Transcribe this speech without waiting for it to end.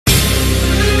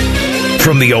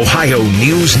From the Ohio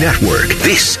News Network,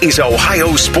 this is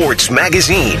Ohio Sports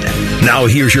Magazine. Now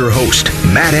here's your host,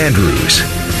 Matt Andrews.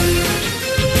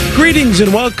 Greetings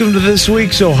and welcome to this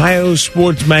week's Ohio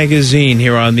Sports Magazine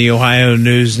here on the Ohio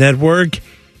News Network.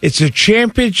 It's a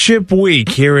championship week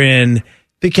here in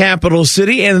the capital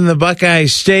city and in the Buckeye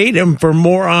State. And for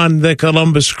more on the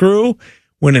Columbus Crew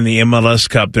winning the MLS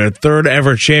Cup, their third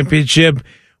ever championship,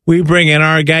 we bring in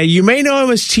our guy. You may know him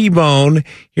as T-Bone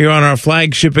here on our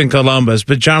flagship in Columbus,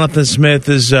 but Jonathan Smith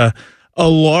is a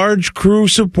large Crew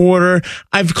supporter.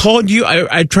 I've called you,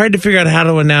 I tried to figure out how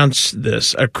to announce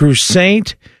this. A Crew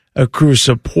Saint, a Crew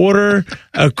supporter,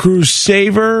 a Crew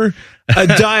saver, a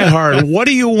diehard. What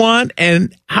do you want,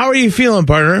 and how are you feeling,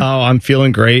 partner? Oh, I'm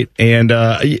feeling great, and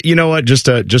you know what? Just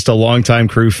a longtime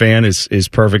Crew fan is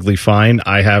perfectly fine.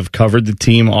 I have covered the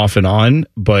team off and on,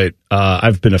 but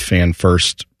I've been a fan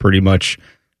first pretty much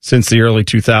since the early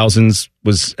 2000s.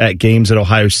 Was at games at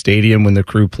Ohio Stadium when the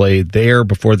Crew played there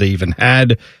before they even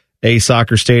had a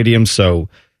soccer stadium. So,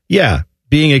 yeah,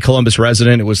 being a Columbus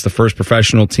resident, it was the first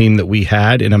professional team that we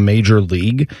had in a major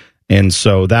league. And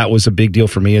so that was a big deal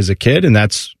for me as a kid, and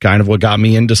that's kind of what got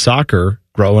me into soccer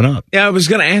growing up. Yeah, I was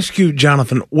going to ask you,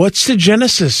 Jonathan, what's the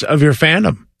genesis of your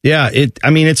fandom? Yeah,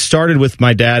 it started with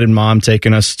my dad and mom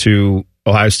taking us to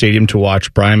Ohio Stadium to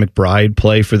watch Brian McBride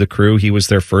play for the Crew. He was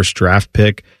their first draft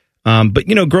pick. But,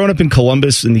 you know, growing up in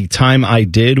Columbus in the time I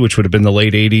did, which would have been the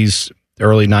late 80s,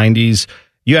 early 90s,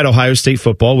 you had Ohio State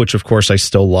football, which, of course, I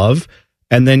still love.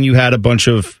 And then you had a bunch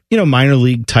of, you know, minor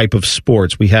league type of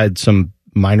sports. We had some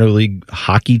minor league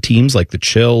hockey teams like the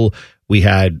Chill. We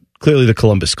had clearly the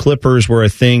Columbus Clippers were a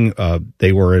thing.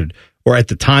 They were, or at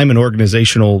the time, an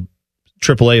organizational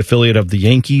AAA affiliate of the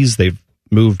Yankees. They've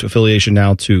moved affiliation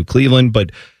now to Cleveland.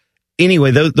 But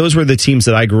anyway, those were the teams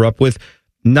that I grew up with.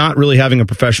 Not really having a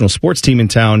professional sports team in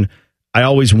town, I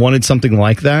always wanted something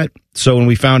like that. So when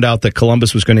we found out that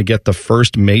Columbus was going to get the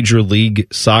first major league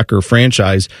soccer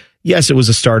franchise, yes, it was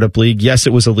a startup league. Yes,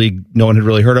 it was a league no one had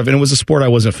really heard of. And it was a sport I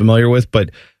wasn't familiar with.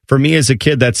 But for me as a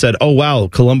kid, that said, oh, wow,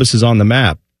 Columbus is on the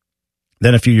map.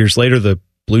 Then a few years later, the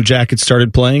Blue Jackets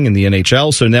started playing in the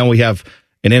NHL. So now we have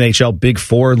an NHL Big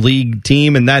Four league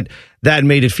team. And that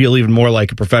made it feel even more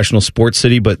like a professional sports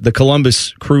city. But the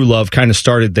Columbus Crew love kind of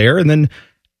started there. And then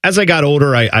as I got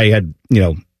older, I had, you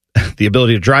know, the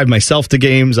ability to drive myself to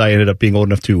games. I ended up being old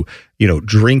enough to, you know,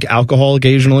 drink alcohol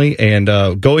occasionally and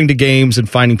going to games and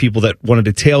finding people that wanted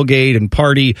to tailgate and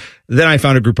party. Then I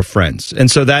found a group of friends.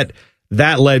 And so that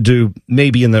led to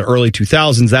maybe in the early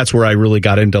 2000s, that's where I really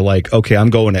got into like, okay, I'm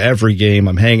going to every game.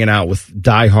 I'm hanging out with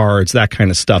diehards, that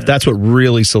kind of stuff. That's what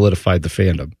really solidified the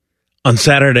fandom. On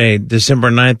Saturday,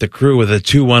 December 9th, the Crew with a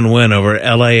 2-1 win over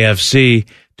LAFC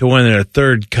to win their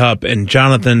third cup. And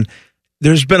Jonathan,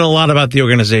 there's been a lot about the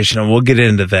organization, and we'll get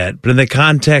into that. But in the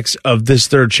context of this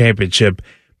third championship,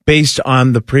 based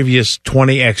on the previous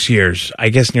 20X years, I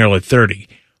guess nearly 30,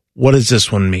 what does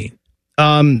this one mean?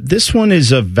 This one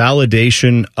is a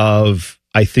validation of,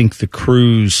 I think, the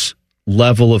Crew's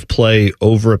level of play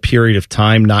over a period of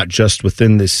time, not just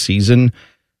within this season.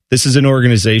 This is an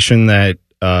organization that,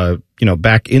 you know,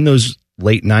 back in those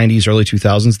late 90s, early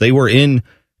 2000s, they were in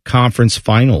conference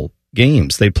final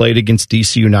games. They played against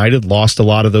DC United, lost a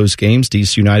lot of those games.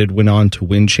 DC United went on to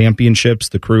win championships.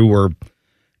 The Crew were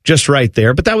just right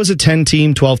there. But that was a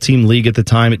 10-team, 12-team league at the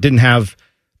time. It didn't have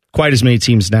quite as many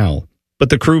teams now. But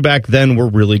the Crew back then were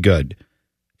really good.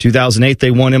 2008,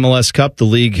 they won MLS Cup. The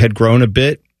league had grown a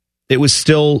bit. It was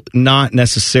still not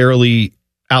necessarily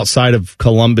outside of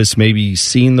Columbus maybe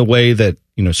seen the way that,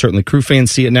 you know, certainly Crew fans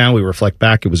see it now. We reflect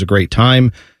back. It was a great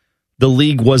time. The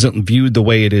league wasn't viewed the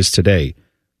way it is today.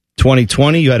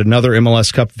 2020, you had another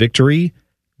MLS Cup victory.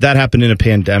 That happened in a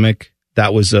pandemic.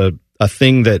 That was a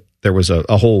thing that there was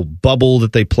a whole bubble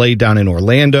that they played down in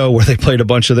Orlando where they played a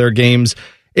bunch of their games.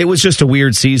 It was just a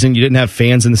weird season. You didn't have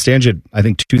fans in the stands. You had, I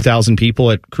think, 2,000 people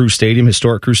at Crew Stadium,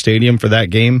 historic Crew Stadium for that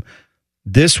game.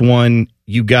 This one,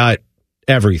 you got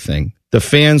everything. The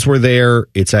fans were there.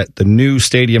 It's at the new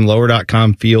stadium,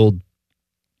 lower.com field.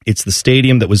 It's the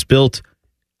stadium that was built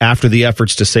after the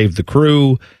efforts to save the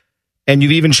Crew. And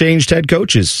you've even changed head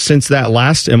coaches since that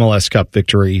last MLS Cup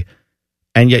victory,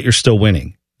 and yet you're still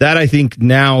winning. That, I think,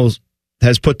 now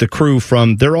has put the Crew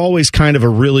from, they're always kind of a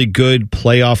really good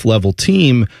playoff level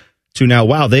team, to now,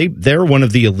 wow, they're one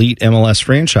of the elite MLS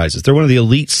franchises. They're one of the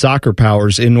elite soccer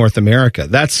powers in North America.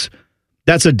 That's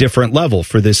a different level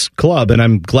for this club, and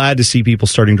I'm glad to see people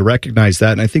starting to recognize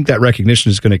that, and I think that recognition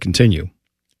is going to continue.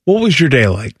 What was your day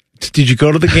like Did you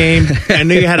go to the game? I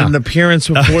know you had an appearance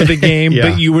before the game,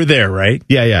 but you were there, right?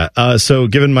 Yeah. So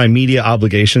given my media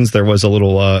obligations, there was a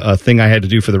little a thing I had to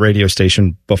do for the radio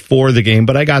station before the game,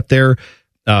 but I got there,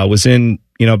 was in,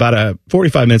 about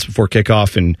 45 minutes before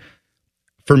kickoff. And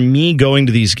for me, going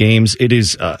to these games, it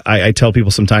is, I tell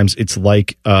people sometimes it's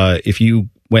like if you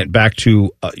went back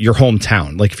to your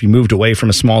hometown, like if you moved away from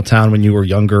a small town when you were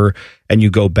younger and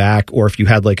you go back, or if you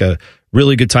had like a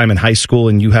really good time in high school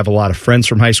and you have a lot of friends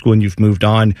from high school and you've moved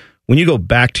on. When you go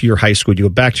back to your high school, you go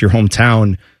back to your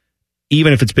hometown,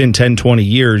 even if it's been 10, 20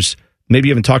 years, maybe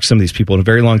you haven't talked to some of these people in a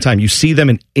very long time. You see them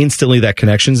and instantly that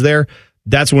connection's there.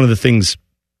 That's one of the things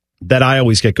that I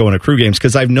always get going at crew games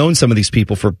because I've known some of these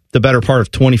people for the better part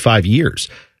of 25 years.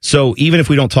 So even if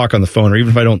we don't talk on the phone or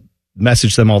even if I don't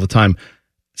message them all the time,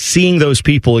 seeing those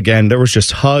people again, there was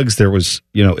just hugs. There was,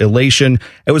 elation.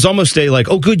 It was almost a like,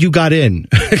 oh, good, you got in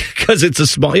because it's a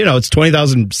small, it's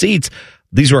 20,000 seats.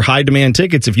 These were high demand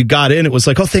tickets. If you got in, it was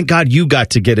like, oh, thank God you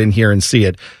got to get in here and see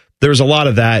it. There was a lot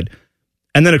of that.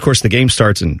 And then, of course, the game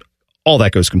starts and all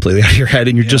that goes completely out of your head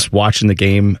and you're just watching the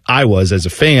game. I was as a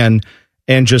fan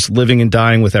and just living and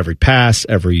dying with every pass,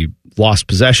 every lost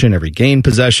possession, every gained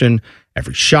possession,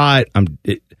 every shot.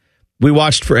 We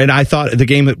watched and I thought the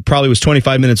game probably was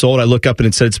 25 minutes old. I look up and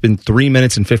it said it's been 3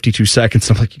 minutes and 52 seconds.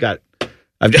 I'm like,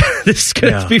 this is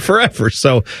going to be forever.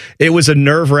 So it was a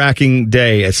nerve-wracking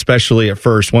day, especially at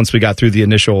first, once we got through the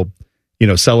initial,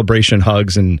 celebration,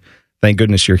 hugs, and thank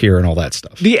goodness you're here and all that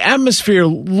stuff. The atmosphere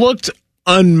looked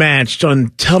unmatched on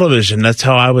television. That's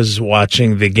how I was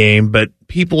watching the game, but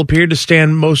people appeared to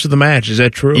stand most of the match. Is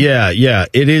that true? Yeah,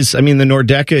 it is. I mean, the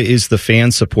Nordecke is the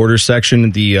fan supporter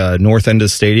section, the north end of the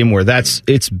stadium, where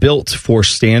it's built for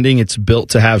standing. It's built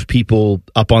to have people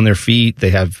up on their feet. They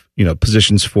have,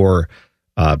 positions for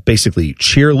basically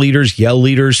cheerleaders, yell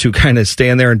leaders who kind of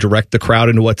stand there and direct the crowd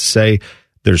into what to say.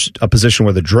 There's a position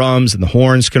where the drums and the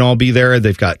horns can all be there.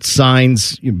 They've got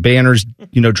signs, banners,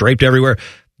 draped everywhere.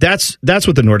 That's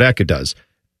what the Nordecke does.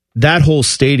 That whole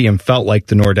stadium felt like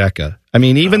the Nordecke. I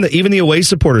mean, even the away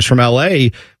supporters from LA,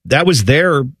 that was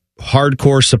their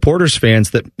hardcore supporters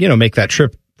fans that, make that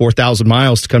trip 4,000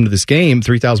 miles to come to this game,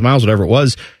 3,000 miles, whatever it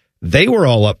was. They were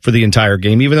all up for the entire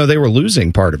game, even though they were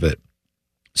losing part of it.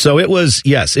 So it was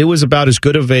about as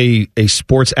good of a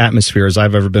sports atmosphere as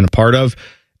I've ever been a part of.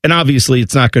 And obviously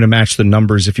it's not going to match the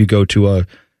numbers if you go to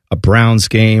a Browns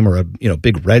game or a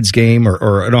big Reds game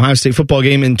or an Ohio State football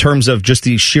game in terms of just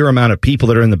the sheer amount of people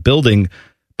that are in the building.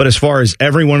 But as far as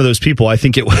every one of those people, I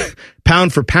think it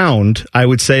pound for pound, I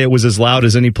would say it was as loud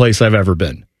as any place I've ever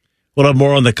been. We'll have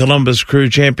more on the Columbus Crew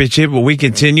Championship, but we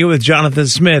continue with Jonathan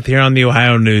Smith here on the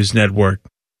Ohio News Network.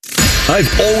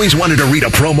 I've always wanted to read a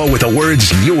promo with the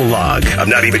words Yule log. I'm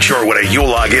not even sure what a Yule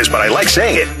log is, but I like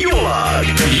saying it. Yule log.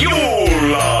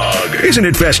 Yule log. Isn't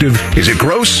it festive? Is it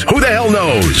gross? Who the hell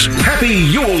knows? Happy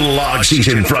Yule log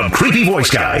season from Creepy Voice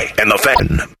Guy and the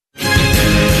Fan.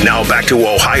 Now back to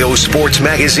Ohio Sports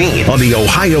Magazine on the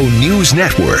Ohio News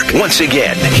Network. Once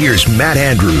again, here's Matt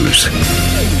Andrews.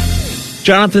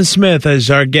 Jonathan Smith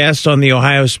is our guest on the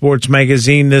Ohio Sports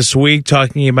Magazine this week,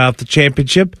 talking about the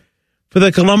championship for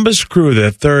the Columbus Crew,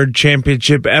 the third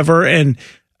championship ever. And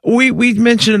we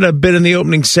mentioned it a bit in the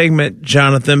opening segment,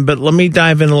 Jonathan, but let me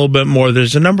dive in a little bit more.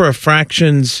 There's a number of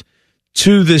fractions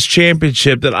to this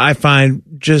championship that I find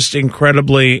just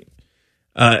incredibly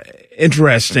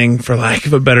interesting, for lack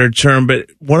of a better term, but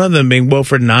one of them being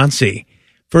Wilfried Nancy,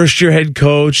 first-year head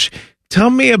coach. Tell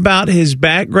me about his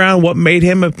background, what made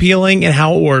him appealing, and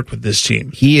how it worked with this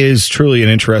team. He is truly an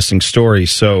interesting story.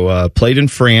 So played in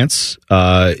France.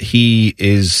 He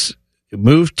is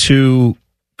moved to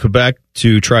Quebec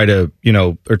to try to,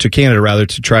 or to Canada rather,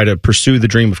 to try to pursue the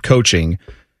dream of coaching.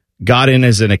 Got in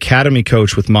as an academy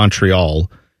coach with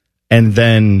Montreal, and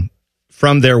then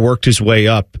from there worked his way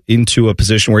up into a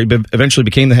position where he eventually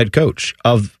became the head coach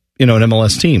of, an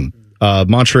MLS team.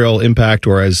 Montreal Impact,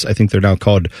 or as I think they're now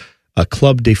called,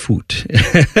 Club de Foot.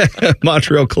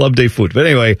 Montreal Club de Foot. But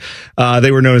anyway,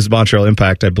 they were known as Montreal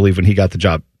Impact, I believe, when he got the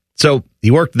job. So he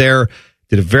worked there,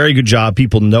 did a very good job.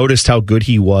 People noticed how good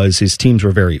he was. His teams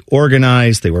were very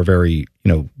organized. They were very,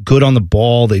 good on the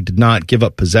ball. They did not give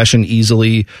up possession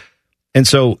easily. And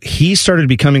so he started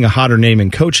becoming a hotter name in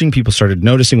coaching. People started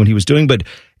noticing what he was doing. But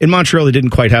in Montreal, they didn't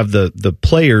quite have the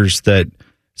players that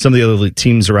some of the other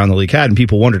teams around the league had. And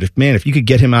people wondered if you could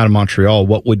get him out of Montreal,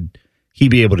 what would he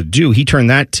be able to do? He turned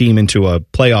that team into a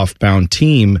playoff-bound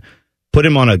team, put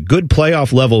him on a good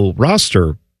playoff-level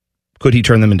roster. Could he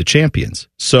turn them into champions?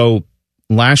 So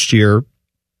last year,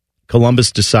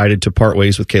 Columbus decided to part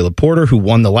ways with Caleb Porter, who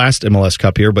won the last MLS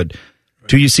Cup here, but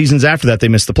 2 seasons after that, they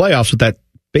missed the playoffs with that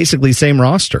basically same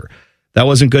roster. That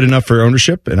wasn't good enough for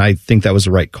ownership, and I think that was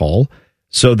the right call.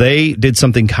 So they did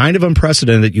something kind of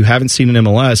unprecedented that you haven't seen in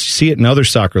MLS. You see it in other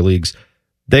soccer leagues.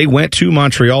 They went to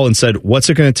Montreal and said, what's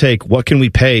it going to take? What can we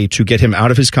pay to get him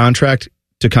out of his contract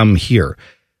to come here?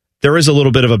 There is a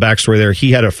little bit of a backstory there.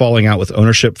 He had a falling out with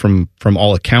ownership from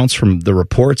all accounts, from the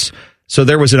reports. So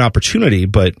there was an opportunity,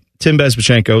 but Tim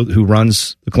Bezbatchenko, who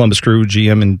runs the Columbus Crew,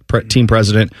 GM and team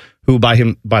president, who by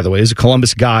the way, is a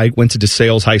Columbus guy, went to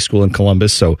DeSales High School in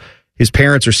Columbus. So his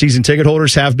parents are season ticket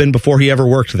holders, have been before he ever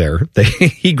worked there.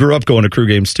 He grew up going to Crew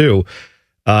games too.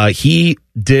 He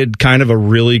did kind of a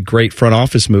really great front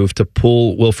office move to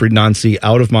pull Wilfried Nancy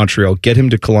out of Montreal, get him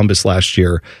to Columbus last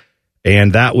year.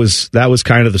 And that was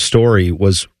kind of the story,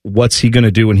 was what's he going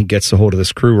to do when he gets a hold of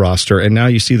this Crew roster? And now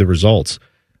you see the results.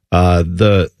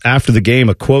 After the game,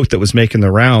 a quote that was making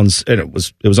the rounds, and it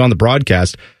was on the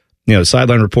broadcast. The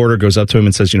sideline reporter goes up to him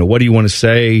and says, what do you want to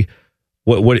say?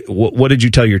 What did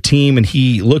you tell your team? And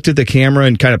he looked at the camera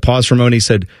and kind of paused for a moment. And he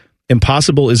said,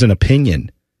 "Impossible is an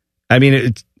opinion." I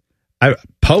mean,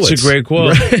 poets. It's a great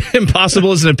quote. Right?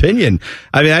 Impossible is an opinion.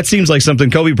 I mean, that seems like something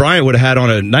Kobe Bryant would have had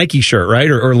on a Nike shirt, right?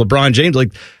 Or LeBron James.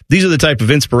 Like, these are the type of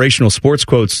inspirational sports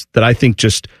quotes that I think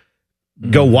just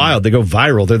go wild. They go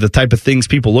viral. They're the type of things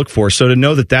people look for. So to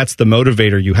know that that's the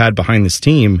motivator you had behind this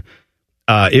team,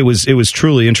 it was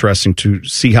truly interesting to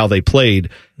see how they played.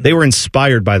 They were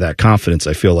inspired by that confidence,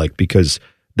 I feel like, because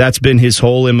that's been his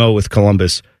whole MO with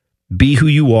Columbus. Be who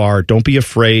you are. Don't be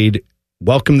afraid.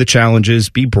 Welcome the challenges.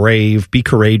 Be brave. Be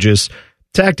courageous.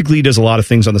 Tactically, he does a lot of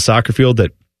things on the soccer field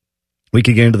that we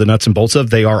could get into the nuts and bolts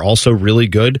of. They are also really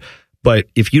good. But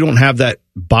if you don't have that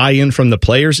buy-in from the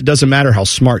players, it doesn't matter how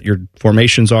smart your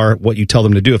formations are, what you tell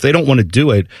them to do. If they don't want to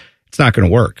do it, it's not going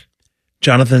to work.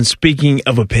 Jonathan, speaking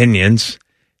of opinions,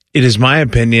 it is my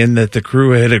opinion that the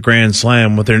Crew hit a grand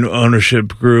slam with their new ownership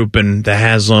group and the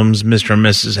Haslams, Mr. and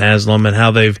Mrs. Haslam, and how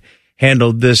they've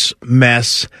handled this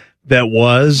mess that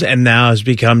was and now has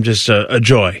become just a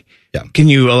joy. Yeah. Can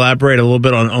you elaborate a little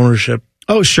bit on ownership?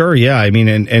 Oh, sure. Yeah. I mean,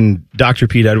 and Dr.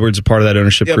 Pete Edwards is a part of that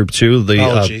ownership group too.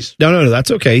 Apologies. No, that's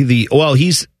okay.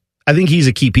 I think he's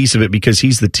a key piece of it because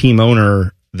he's the team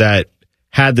owner that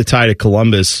had the tie to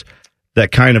Columbus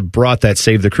that kind of brought that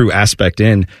Save the Crew aspect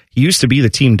in. He used to be the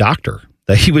team doctor.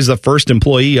 That he was the first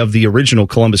employee of the original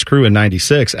Columbus Crew in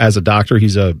 '96 as a doctor.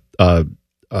 He's a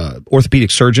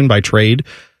orthopedic surgeon by trade,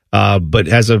 but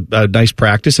has a nice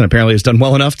practice and apparently has done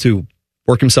well enough to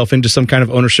work himself into some kind of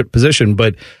ownership position.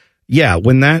 But yeah,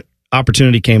 when that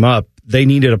opportunity came up, they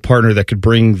needed a partner that could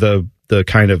bring the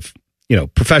kind of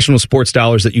professional sports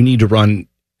dollars that you need to run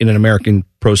in an American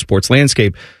pro sports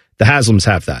landscape. The Haslams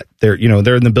have that. They're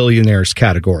in the billionaires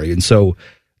category. And so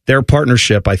their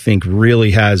partnership, I think,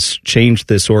 really has changed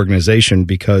this organization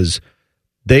because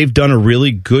they've done a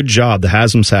really good job, the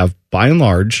Haslams have, by and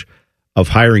large, of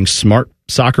hiring smart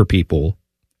soccer people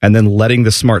and then letting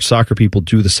the smart soccer people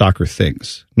do the soccer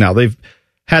things. Now, they've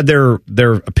had their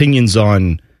opinions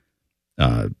on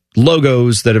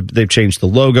logos they've changed the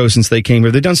logo since they came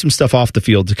here. They've done some stuff off the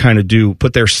field to kind of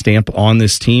put their stamp on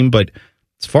this team. But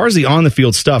as far as the on the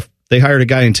field stuff, they hired a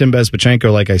guy named Tim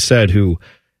Bezbatchenko, like I said, who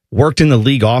worked in the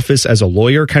league office as a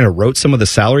lawyer, kind of wrote some of the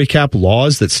salary cap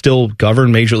laws that still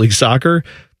govern Major League Soccer.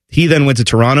 He then went to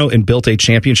Toronto and built a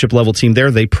championship level team there.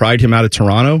 They pried him out of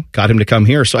Toronto, got him to come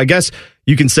here. So I guess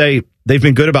you can say they've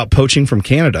been good about poaching from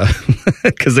Canada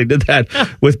because they did that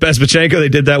with Bezbatchenko. They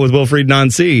did that with Wilfried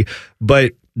Nancy.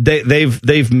 But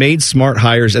they've made smart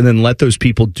hires and then let those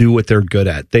people do what they're good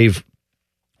at.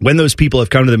 When those people have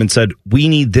come to them and said, we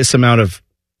need this amount of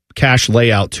cash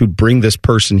layout to bring this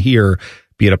person here,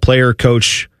 be it a player,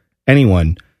 coach,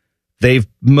 anyone, they've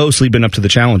mostly been up to the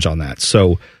challenge on that.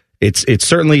 So it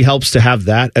certainly helps to have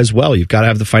that as well. You've got to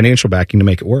have the financial backing to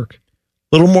make it work.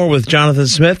 A little more with Jonathan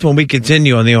Smith when we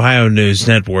continue on the Ohio News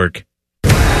Network.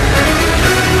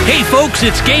 Hey, folks,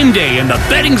 it's game day, and the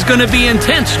betting's going to be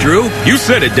intense, Drew. You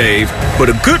said it, Dave, but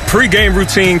a good pregame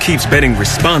routine keeps betting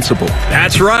responsible.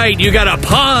 That's right. You got to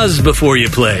pause before you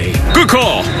play. Good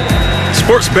call.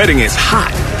 Sports betting is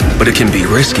hot, but it can be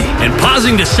risky. And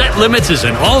pausing to set limits is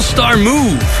an all-star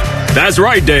move. That's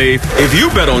right, Dave. If you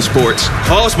bet on sports,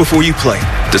 pause before you play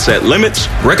to set limits,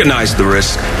 recognize the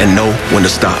risk, and know when to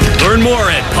stop. Learn more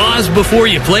at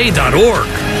pausebeforeyouplay.org.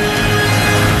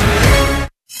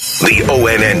 The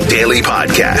ONN Daily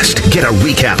Podcast. Get a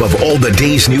recap of all the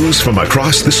day's news from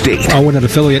across the state. ONN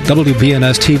affiliate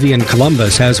WBNS TV in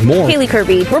Columbus has more. Haley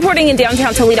Kirby reporting in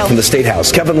downtown Toledo. From the State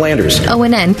House, Kevin Landers.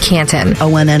 ONN Canton.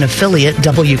 ONN affiliate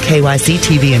WKYC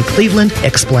TV in Cleveland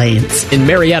explains. In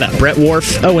Marietta, Brett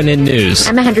Wharf, ONN News.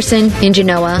 Emma Henderson in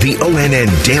Genoa. The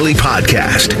ONN Daily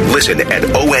Podcast. Listen at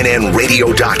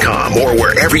ONNradio.com or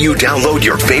wherever you download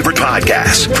your favorite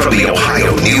podcasts from the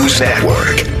Ohio News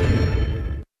Network.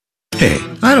 Hey,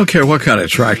 I don't care what kind of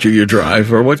tractor you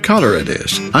drive or what color it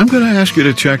is. I'm going to ask you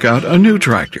to check out a new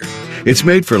tractor. It's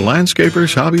made for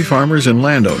landscapers, hobby farmers, and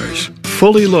landowners.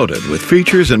 Fully loaded with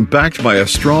features and backed by a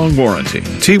strong warranty.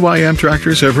 TYM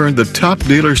tractors have earned the Top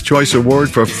Dealer's Choice Award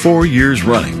for 4 years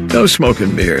running. No smoke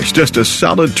and mirrors, just a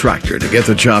solid tractor to get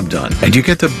the job done. And you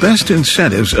get the best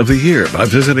incentives of the year by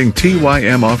visiting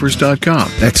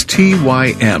TYMOffers.com. That's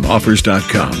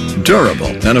TYMOffers.com. Durable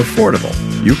and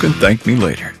affordable. You can thank me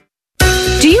later.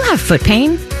 Do you have foot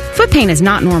pain? Foot pain is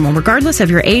not normal regardless of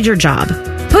your age or job.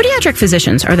 Podiatric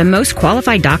physicians are the most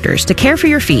qualified doctors to care for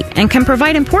your feet and can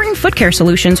provide important foot care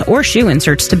solutions or shoe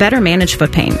inserts to better manage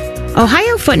foot pain.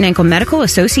 Ohio Foot and Ankle Medical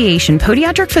Association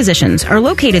podiatric physicians are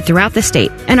located throughout the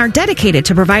state and are dedicated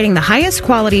to providing the highest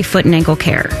quality foot and ankle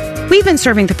care. We've been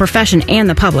serving the profession and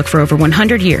the public for over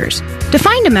 100 years. To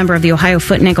find a member of the Ohio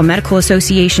Foot and Ankle Medical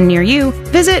Association near you,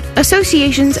 visit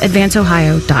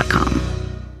associationsadvanceohio.com.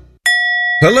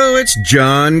 Hello, it's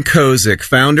John Kozik,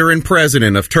 founder and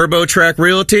president of TurboTrack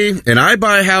Realty, and I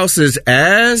buy houses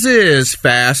as is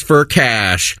fast for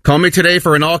cash. Call me today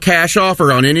for an all-cash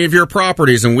offer on any of your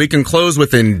properties, and we can close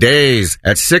within days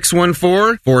at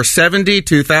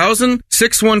 614-470-2000,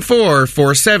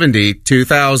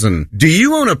 614-470-2000. Do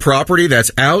you own a property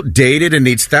that's outdated and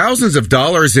needs thousands of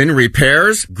dollars in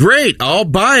repairs? Great, I'll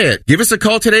buy it. Give us a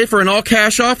call today for an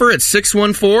all-cash offer at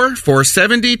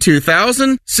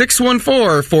 614-470-2000,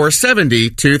 614-470-2000.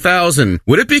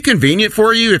 Would it be convenient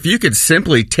for you if you could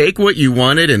simply take what you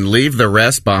wanted and leave the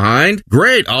rest behind?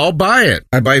 Great, I'll buy it.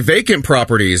 I buy vacant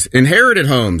properties, inherited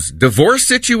homes, divorce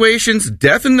situations,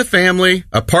 death in the family,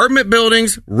 apartment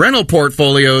buildings, rental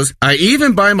portfolios. I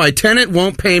even buy my tenant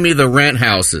won't pay me the rent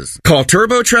houses. Call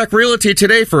TurboTrack Realty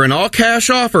today for an all-cash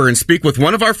offer and speak with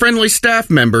one of our friendly staff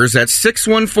members at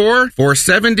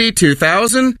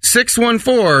 614-470-2000,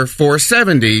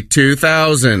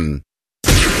 614-470-2000.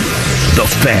 The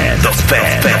Fan,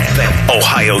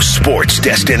 Ohio sports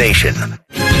destination.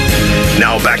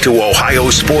 Now back to Ohio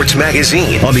Sports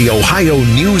Magazine on the Ohio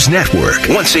News Network.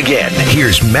 Once again,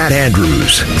 here's Matt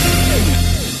Andrews.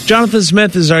 Jonathan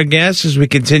Smith is our guest as we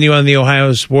continue on the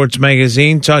Ohio Sports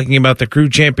Magazine, talking about the Crew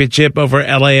Championship over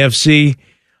LAFC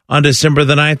on December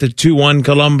the 9th, a 2-1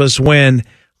 Columbus win.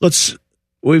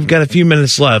 We've got a few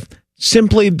minutes left.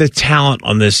 Simply the talent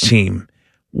on this team.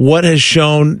 What has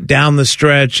shown down the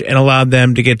stretch and allowed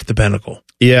them to get to the pinnacle?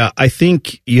 Yeah, I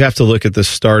think you have to look at the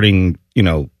starting,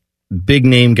 big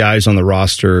name guys on the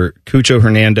roster. Cucho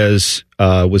Hernandez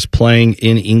was playing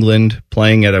in England,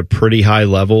 playing at a pretty high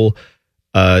level.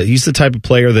 He's the type of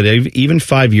player that even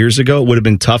 5 years ago, it would have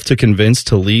been tough to convince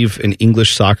to leave an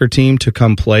English soccer team to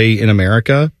come play in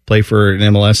America, play for an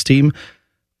MLS team.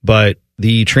 But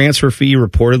the transfer fee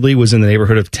reportedly was in the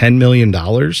neighborhood of $10 million.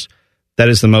 That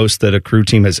is the most that a Crew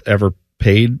team has ever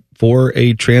paid for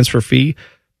a transfer fee.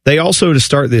 They also, to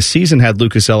start this season, had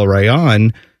Lucas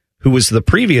Elarayan, who was the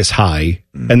previous high,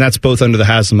 and that's both under the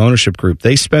Haslam ownership group.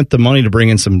 They spent the money to bring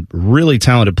in some really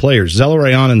talented players.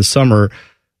 Elarayan in the summer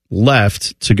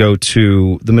left to go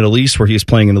to the Middle East, where he is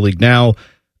playing in the league now,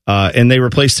 and they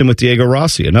replaced him with Diego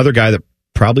Rossi, another guy that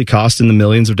probably cost in the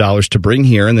millions of dollars to bring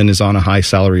here and then is on a high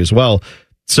salary as well.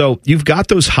 So you've got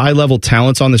those high-level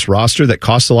talents on this roster that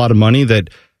cost a lot of money that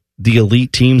the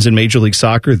elite teams in Major League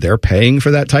Soccer, they're paying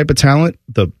for that type of talent.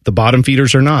 The bottom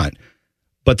feeders are not.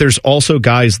 But there's also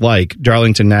guys like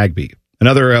Darlington Nagbe,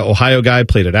 another Ohio guy,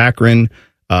 played at Akron.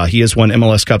 He has won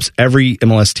MLS Cups every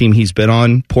MLS team he's been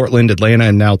on, Portland, Atlanta,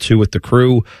 and now 2 with the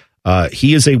Crew.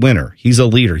 He is a winner. He's a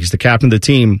leader. He's the captain of the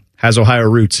team, has Ohio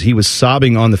roots. He was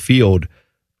sobbing on the field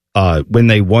when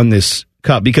they won this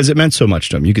cup because it meant so much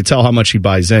to him. You could tell how much he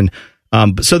buys in.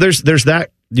 So there's that.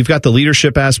 You've got the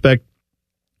leadership aspect.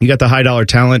 You got the high dollar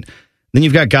talent. Then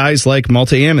you've got guys like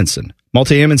Malte Amundsen.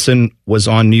 Malte Amundsen was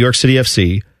on New York City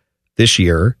FC this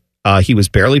year. He was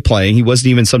barely playing. He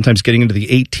wasn't even sometimes getting into the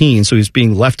 18, so he was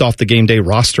being left off the game day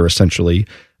roster essentially.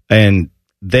 And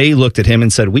they looked at him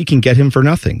and said, we can get him for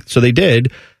nothing. So they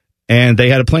did, and they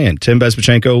had a plan. Tim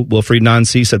Bezbachenko, Wilfried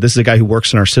Nancy said, this is a guy who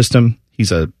works in our system.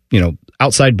 He's a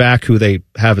outside back who they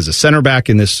have as a center back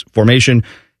in this formation.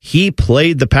 He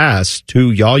played the pass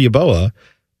to Yaw Yeboah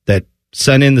that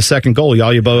sent in the second goal.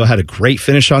 Yayaboa had a great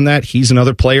finish on that. He's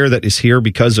another player that is here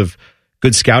because of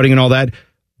good scouting and all that.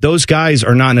 Those guys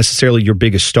are not necessarily your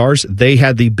biggest stars. They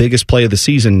had the biggest play of the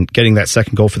season getting that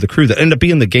second goal for the Crew that ended up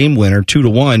being the game winner,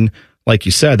 2-1. Like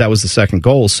you said, that was the second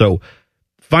goal. So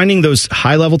finding those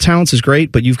high-level talents is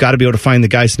great, but you've got to be able to find the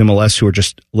guys in MLS who are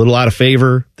just a little out of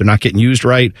favor. They're not getting used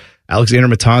right. Alexander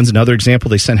Maton's another example.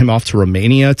 They sent him off to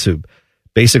Romania to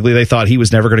basically they thought he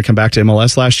was never going to come back to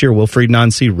MLS last year. Wilfried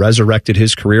Nancy resurrected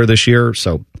his career this year.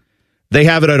 So they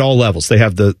have it at all levels. They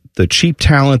have the cheap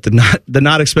talent, the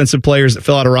not expensive players that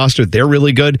fill out a roster. They're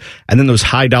really good. And then those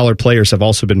high-dollar players have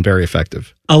also been very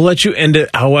effective. I'll let you end it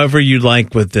however you'd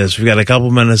like with this. We've got a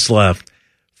couple minutes left.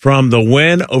 From the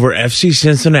win over FC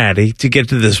Cincinnati to get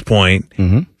to this point,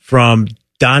 from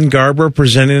Don Garber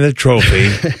presenting the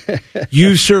trophy,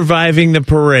 you surviving the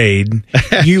parade,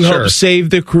 you helped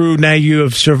save the Crew, now you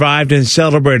have survived and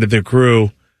celebrated the Crew.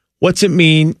 What's it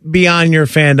mean beyond your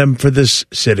fandom for this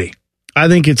city? I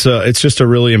think it's just a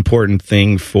really important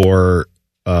thing for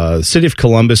the city of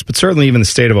Columbus, but certainly even the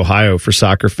state of Ohio for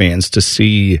soccer fans to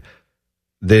see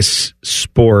this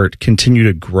sport continue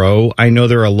to grow. I know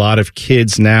there are a lot of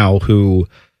kids now who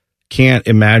can't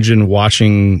imagine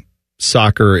watching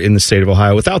soccer in the state of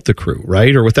Ohio without the Crew,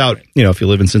 right? Or without, if you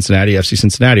live in Cincinnati, FC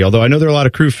Cincinnati, although I know there are a lot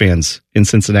of Crew fans in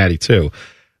Cincinnati too.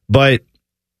 But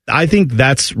I think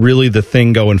that's really the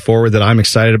thing going forward that I'm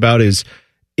excited about is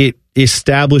it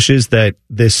establishes that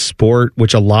this sport,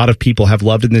 which a lot of people have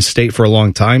loved in this state for a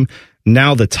long time,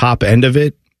 now the top end of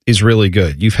it is really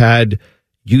good. You've had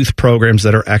youth programs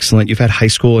that are excellent. You've had high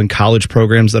school and college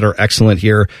programs that are excellent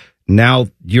here. Now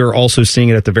you're also seeing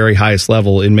it at the very highest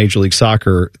level in Major League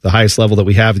Soccer, the highest level that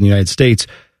we have in the United States.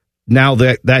 Now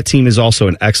that team is also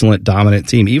an excellent, dominant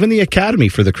team. Even the Academy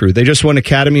for the Crew, they just won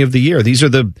Academy of the Year. These are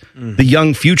the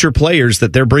young future players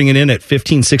that they're bringing in at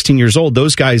 15, 16 years old.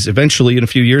 Those guys eventually in a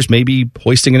few years may be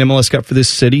hoisting an MLS Cup for this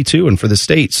city too and for the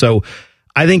state. So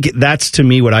I think that's, to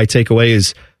me, what I take away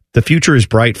is the future is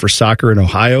bright for soccer in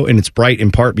Ohio, and it's bright in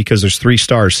part because there's 3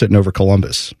 stars sitting over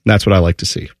Columbus. That's what I like to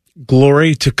see.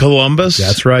 Glory to Columbus.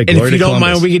 That's right. And if you don't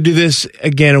mind, we could do this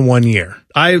again in 1 year.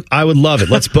 I would love it.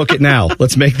 Let's book it now.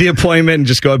 Let's make the appointment and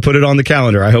just go and put it on the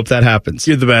calendar. I hope that happens.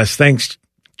 You're the best. Thanks,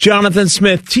 Jonathan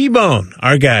Smith, T-Bone,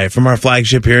 our guy from our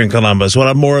flagship here in Columbus. We'll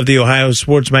have more of the Ohio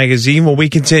Sports Magazine when we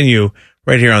continue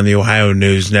right here on the Ohio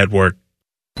News Network.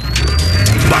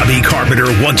 Bobby Carpenter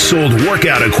once sold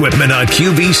workout equipment on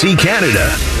QVC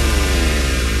Canada.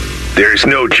 There's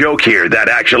no joke here. That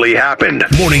actually happened.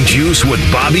 Morning Juice with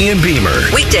Bobby and Beamer.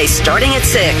 Weekdays starting at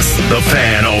 6. The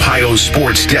Fan, Ohio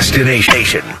sports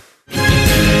destination.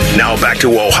 Now back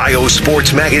to Ohio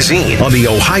Sports Magazine on the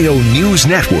Ohio News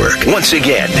Network. Once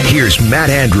again, here's Matt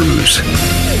Andrews.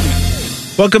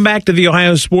 Welcome back to the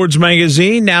Ohio Sports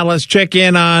Magazine. Now let's check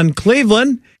in on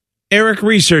Cleveland. Eric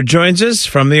Reeser joins us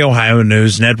from the Ohio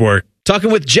News Network.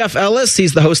 Talking with Jeff Ellis.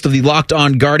 He's the host of the Locked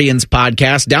On Guardians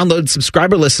podcast. Download,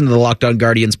 subscribe, or listen to the Locked On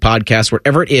Guardians podcast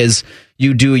wherever it is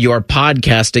you do your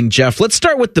podcasting. Jeff, let's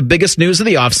start with the biggest news of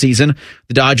the offseason.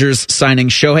 The Dodgers signing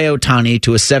Shohei Ohtani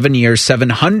to a 7-year,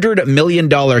 $700 million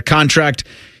contract.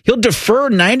 He'll defer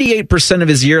 98% of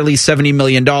his yearly $70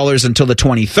 million until the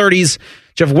 2030s.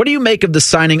 Jeff, what do you make of the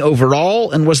signing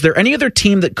overall? And was there any other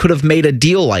team that could have made a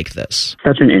deal like this?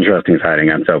 Such an interesting signing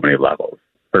on so many levels.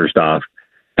 First off,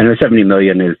 I know $70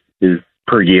 million is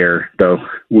per year, though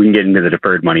we can get into the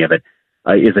deferred money of it,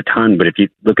 is a ton. But if you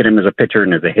look at him as a pitcher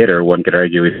and as a hitter, one could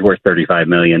argue he's worth $35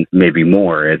 million, maybe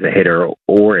more as a hitter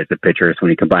or as a pitcher. So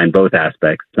when you combine both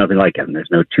aspects, nothing like him. There's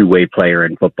no two-way player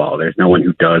in football. There's no one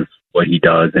who does what he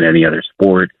does in any other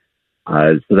sport.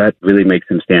 So that really makes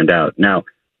him stand out. Now,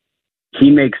 he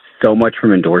makes so much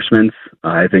from endorsements.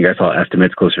 I think I saw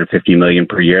estimates closer to $50 million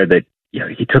per year that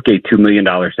he took a $2 million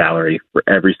salary for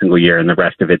every single year, and the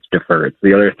rest of it's deferred. So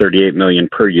the other $38 million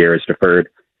per year is deferred.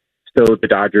 So the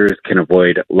Dodgers can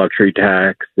avoid luxury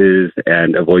taxes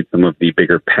and avoid some of the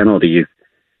bigger penalties,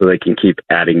 so they can keep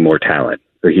adding more talent.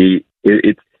 So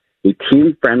it's a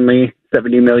team-friendly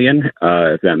 $70 million,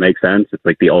 if that makes sense. It's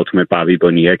like the ultimate Bobby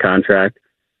Bonilla contract.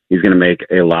 He's going to make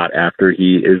a lot after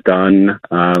he is done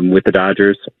with the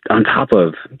Dodgers. On top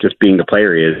of just being the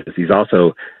player he is, he's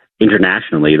also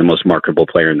internationally the most marketable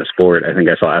player in the sport. I think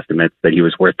I saw estimates that he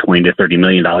was worth $20 to $30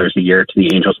 million a year to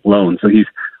the Angels alone. So he's,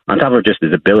 on top of just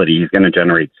his ability, he's going to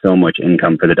generate so much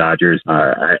income for the Dodgers.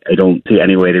 I don't see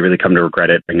any way they really come to regret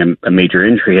it being a major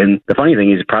injury. And the funny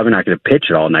thing is he's probably not going to pitch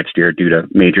at all next year due to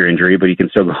major injury, but he can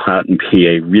still go out and be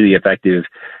a really effective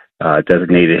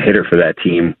designated hitter for that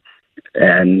team.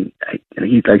 And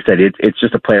he, like I said, it's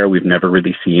just a player we've never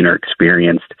really seen or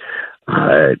experienced.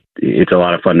 It's a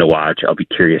lot of fun to watch. I'll be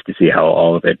curious to see how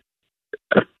all of it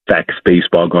affects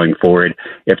baseball going forward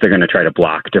if they're going to try to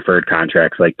block deferred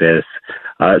contracts like this.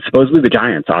 Supposedly the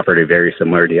Giants offered a very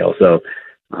similar deal. So,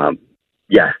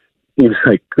 seems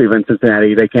like Cleveland,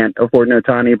 Cincinnati, they can't afford an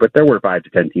Ohtani, but there were 5 to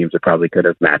 10 teams that probably could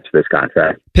have matched this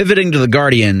contract. Pivoting to the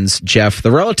Guardians, Jeff, the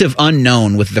relative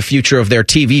unknown with the future of their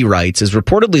TV rights is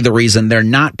reportedly the reason they're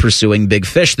not pursuing big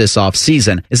fish this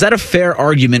offseason. Is that a fair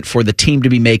argument for the team to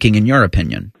be making, in your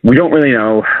opinion? We don't really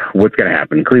know what's going to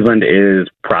happen. Cleveland is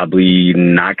probably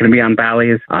not going to be on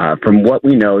Bally's. From what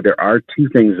we know, there are 2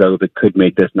 things, though, that could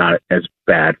make this not as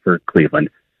bad for Cleveland.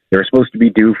 They're supposed to be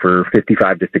due for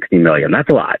 $55 to $60 million. That's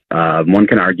a lot. One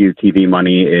can argue TV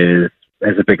money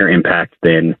has a bigger impact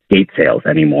than gate sales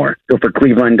anymore. So for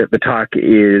Cleveland, the talk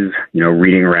is,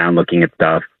 reading around, looking at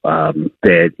stuff,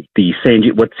 that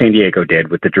what San Diego did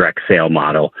with the direct sale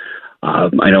model.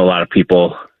 I know a lot of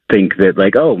people think that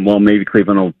maybe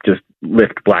Cleveland will just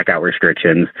lift blackout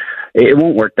restrictions. It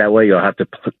won't work that way. You'll have to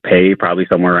pay probably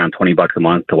somewhere around $20 a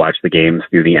month to watch the games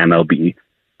through the MLB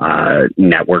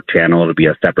network channel. It'll be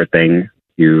a separate thing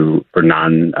to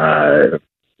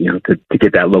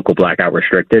get that local blackout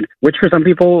restricted, which for some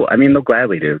people, they'll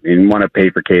gladly do. You want to pay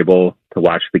for cable to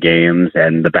watch the games,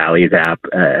 and the Bally's app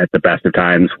at the best of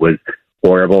times was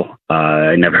horrible.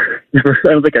 I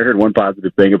don't think I heard one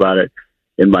positive thing about it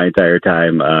in my entire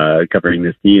time covering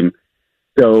this team.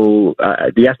 So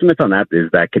the estimates on that is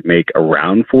that could make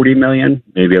around $40 million,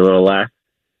 maybe a little less.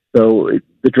 So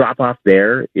the drop off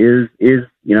there is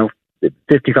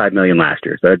 $55 million last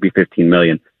year. So that'd be $15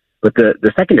 million. But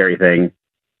the secondary thing,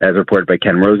 as reported by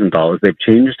Ken Rosenthal, is they've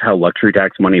changed how luxury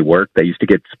tax money worked. That used to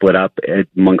get split up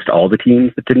amongst all the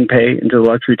teams that didn't pay into the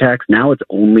luxury tax. Now it's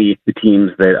only the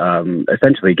teams that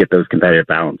essentially get those competitive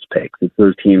balance picks. It's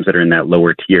those teams that are in that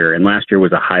lower tier. And last year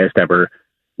was the highest ever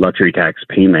luxury tax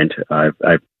payment.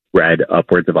 I've read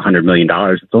upwards of $100 million.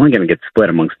 It's only going to get split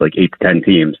amongst 8 to 10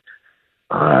 teams.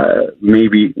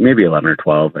 Maybe 11 or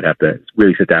 12. I'd have to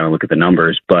really sit down and look at the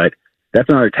numbers, but that's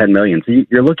another 10 million. So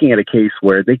you're looking at a case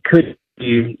where they could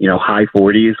be, high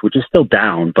 40s, which is still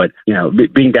down, but,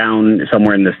 being down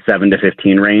somewhere in the 7 to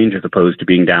 15 range as opposed to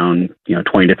being down,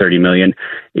 20 to 30 million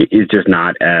is just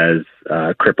not as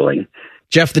crippling.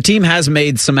 Jeff, the team has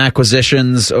made some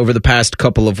acquisitions over the past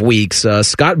couple of weeks.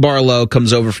 Scott Barlow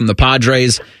comes over from the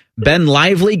Padres. Ben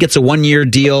Lively gets a 1-year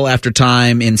deal after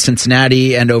time in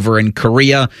Cincinnati and over in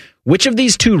Korea. Which of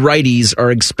these 2 righties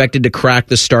are expected to crack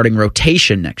the starting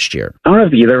rotation next year? I don't know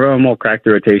if either of them will crack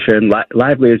the rotation.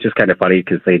 Lively is just kind of funny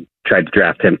because they tried to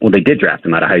draft him. Well, they did draft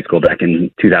him out of high school back in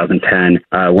 2010.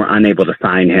 Were unable to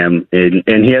sign him.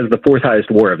 And he has the 4th highest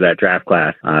WAR of that draft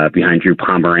class behind Drew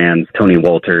Pomeranz, Tony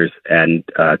Wolters, and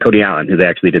Cody Allen, who they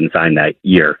actually didn't sign that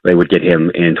year. They would get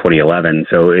him in 2011.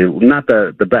 So not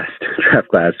the best draft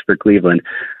class for Cleveland.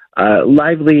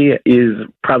 Lively is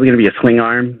probably going to be a swing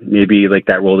arm, maybe like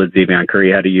that role that Xzavion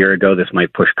Curry had a year ago. This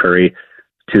might push Curry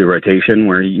to the rotation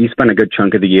where he spent a good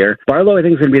chunk of the year. Barlow, I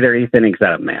think, is going to be their 8th inning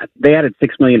setup man. They added $6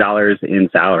 million in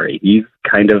salary. He's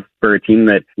kind of, for a team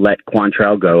that let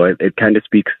Quantrill go, it kind of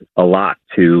speaks a lot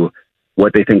to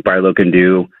what they think Barlow can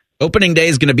do. Opening day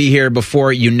is going to be here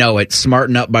before you know it.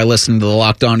 Smarten up by listening to the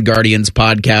Locked On Guardians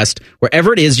podcast.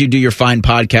 Wherever it is you do your fine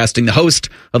podcasting, the host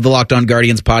of the Locked On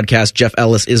Guardians podcast, Jeff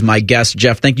Ellis, is my guest.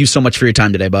 Jeff, thank you so much for your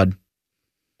time today, bud.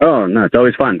 Oh, no, it's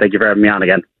always fun. Thank you for having me on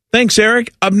again. Thanks,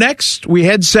 Eric. Up next, we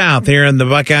head south here in the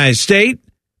Buckeye State.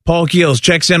 Paul Keels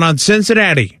checks in on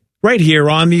Cincinnati, right here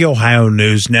on the Ohio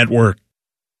News Network.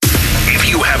 If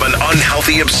you have an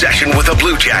unhealthy obsession with the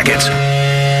Blue Jackets,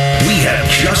 we have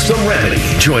just the remedy.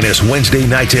 Join us Wednesday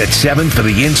nights at 7 for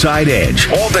the Inside Edge.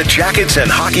 All the Jackets and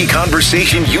hockey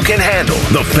conversation you can handle.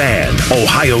 The Fan,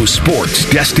 Ohio sports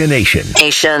destination.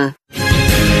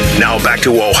 Now back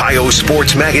to Ohio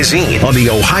Sports Magazine on the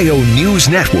Ohio News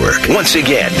Network. Once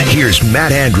again, here's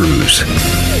Matt Andrews.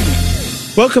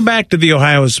 Welcome back to the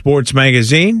Ohio Sports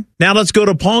Magazine. Now let's go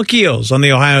to Paul Keels on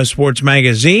the Ohio Sports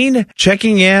Magazine,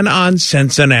 checking in on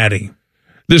Cincinnati.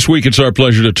 This week, it's our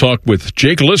pleasure to talk with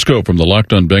Jake Liscow from the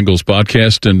Locked On Bengals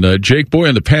podcast. And Jake, boy,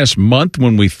 in the past month,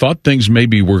 when we thought things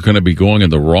maybe were going to be going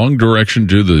in the wrong direction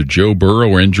due to the Joe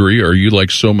Burrow injury, are you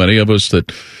like so many of us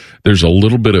that there's a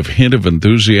little bit of hint of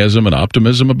enthusiasm and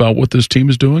optimism about what this team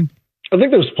is doing? I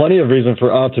think there's plenty of reason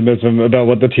for optimism about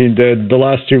what the team did the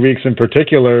last 2 weeks in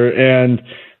particular, and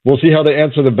we'll see how they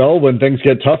answer the bell when things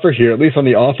get tougher here, at least on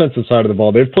the offensive side of the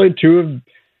ball. They've played 2 of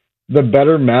the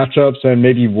better matchups and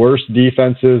maybe worse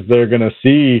defenses they're going to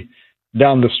see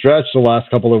down the stretch the last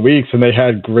couple of weeks, and they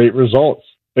had great results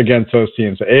against those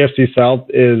teams. The AFC South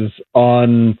is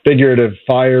on figurative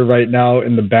fire right now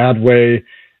in the bad way.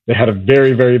 They had a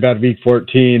very, very bad Week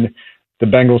 14. The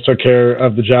Bengals took care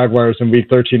of the Jaguars in Week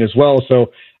 13 as well.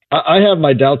 So I have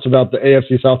my doubts about the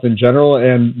AFC South in general,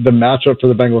 and the matchup for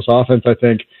the Bengals offense, I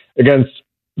think, against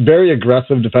very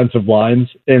aggressive defensive lines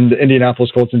in the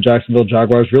Indianapolis Colts and Jacksonville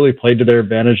Jaguars really played to their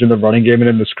advantage in the running game and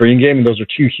in the screen game, and those are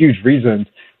two huge reasons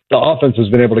the offense has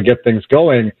been able to get things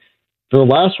going. For the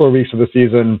last 4 weeks of the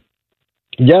season,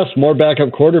 yes, more backup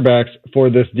quarterbacks for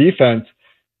this defense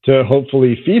to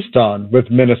hopefully feast on with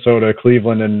Minnesota,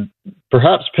 Cleveland, and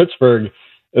perhaps Pittsburgh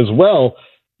as well.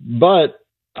 But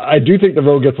I do think the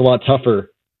road gets a lot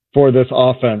tougher for this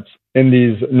offense in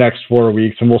these next 4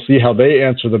 weeks, and we'll see how they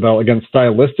answer the bell against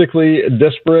stylistically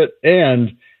disparate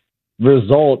and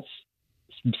results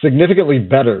significantly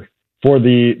better for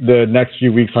the next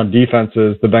few weeks on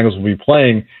defenses the Bengals will be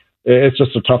playing. It's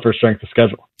just a tougher strength of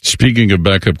schedule. Speaking of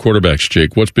backup quarterbacks,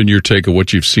 Jake, what's been your take of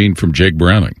what you've seen from Jake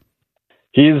Browning?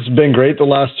 He's been great the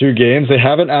last 2 games. They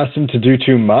haven't asked him to do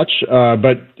too much,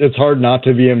 but it's hard not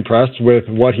to be impressed with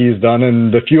what he's done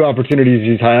and the few opportunities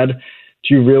he's had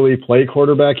to really play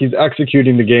quarterback. He's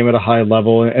executing the game at a high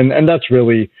level, and that's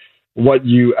really what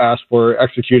you ask for,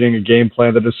 executing a game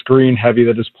plan that is screen heavy,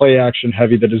 that is play action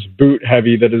heavy, that is boot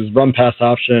heavy, that is run pass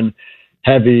option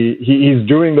heavy. He's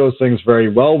doing those things very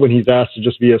well when he's asked to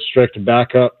just be a strict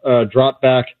strict drop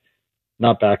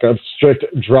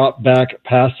back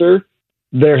passer.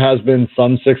 There has been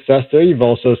some success there. You've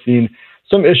also seen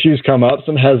some issues come up,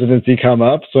 some hesitancy come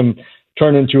up, some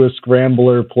turn into a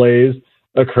scrambler plays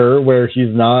occur where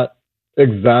he's not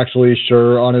exactly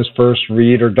sure on his first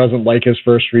read or doesn't like his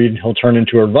first read, and he'll turn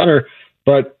into a runner.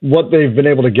 But what they've been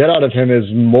able to get out of him is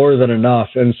more than enough.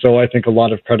 And so I think a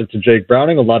lot of credit to Jake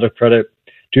Browning, a lot of credit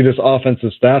to this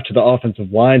offensive staff, to the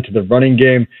offensive line, to the running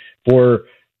game for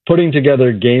putting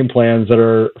together game plans that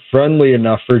are friendly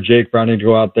enough for Jake Browning to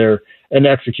go out there and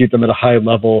execute them at a high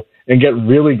level and get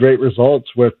really great results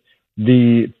with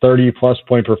the 30-plus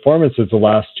point performances the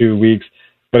last 2 weeks.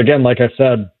 But again, like I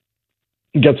said,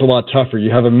 it gets a lot tougher.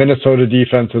 You have a Minnesota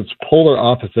defense that's polar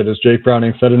opposite, as Jake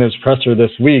Browning said in his presser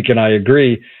this week, and I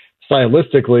agree,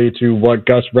 stylistically to what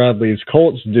Gus Bradley's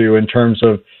Colts do in terms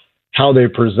of how they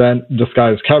present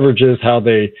disguised coverages, how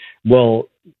they will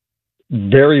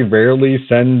very rarely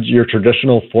send your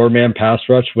traditional 4-man pass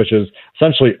rush, which is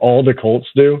essentially all the Colts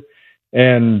do.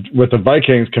 And with the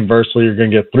Vikings, conversely, you're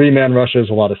going to get 3-man rushes,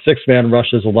 a lot of 6-man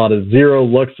rushes, a lot of zero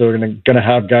looks. They're going to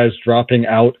have guys dropping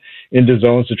out into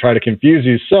zones to try to confuse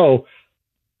you. So,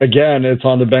 again, it's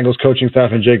on the Bengals coaching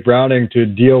staff and Jake Browning to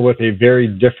deal with a very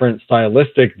different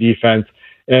stylistic defense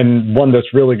and one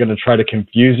that's really going to try to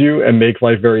confuse you and make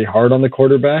life very hard on the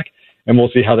quarterback. And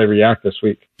we'll see how they react this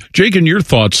week. Jake, in your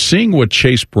thoughts, seeing what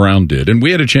Chase Brown did, and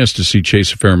we had a chance to see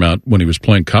Chase a fair amount when he was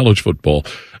playing college football,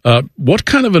 what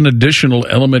kind of an additional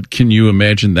element can you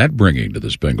imagine that bringing to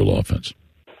this Bengal offense?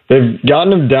 They've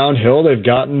gotten him downhill. They've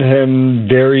gotten him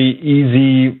very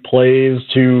easy plays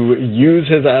to use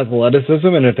his athleticism,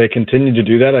 and if they continue to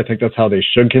do that, I think that's how they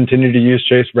should continue to use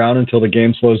Chase Brown until the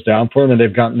game slows down for him, and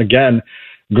they've gotten, again,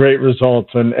 great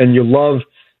results. And you love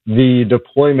the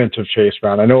deployment of Chase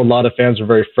Brown. I know a lot of fans are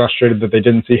very frustrated that they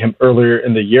didn't see him earlier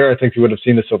in the year. I think we would have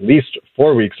seen this at least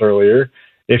 4 weeks earlier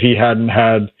if he hadn't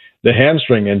had the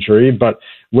hamstring injury. But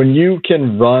when you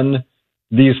can run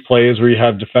these plays where you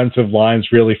have defensive lines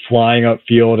really flying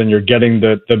upfield and you're getting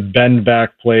the bend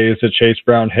back plays that Chase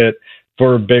Brown hit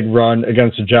for a big run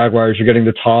against the Jaguars, you're getting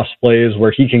the toss plays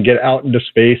where he can get out into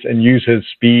space and use his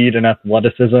speed and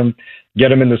athleticism,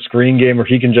 get him in the screen game where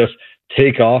he can just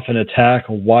take off and attack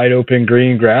wide open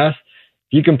green grass.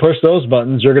 If you can push those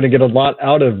buttons, you're going to get a lot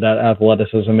out of that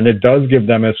athleticism, and it does give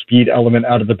them a speed element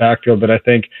out of the backfield that I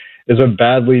think is a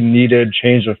badly needed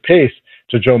change of pace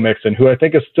to Joe Mixon, who I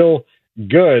think is still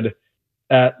good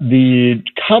at the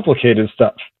complicated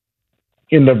stuff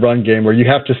in the run game, where you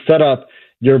have to set up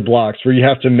your blocks, where you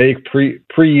have to make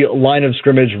pre-line of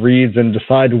scrimmage reads and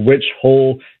decide which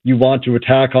hole you want to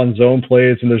attack on zone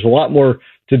plays, and there's a lot more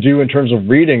to do in terms of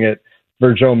reading it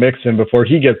for Joe Mixon before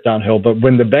he gets downhill. But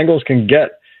when the Bengals can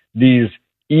get these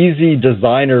easy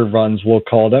designer runs, we'll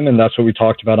call them, and that's what we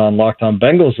talked about on Locked On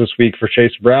Bengals this week for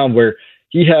Chase Brown, where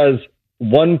he has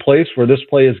one place where this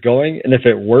play is going, and if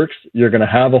it works, you're going to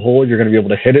have a hole, you're going to be able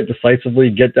to hit it decisively,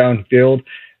 get downfield,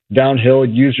 downhill,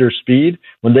 use your speed.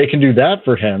 When they can do that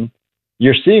for him,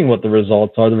 you're seeing what the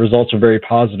results are. The results are very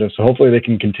positive, so hopefully they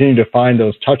can continue to find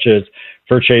those touches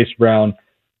for Chase Brown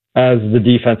as the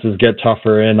defenses get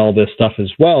tougher and all this stuff as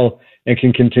well, and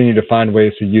can continue to find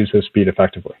ways to use his speed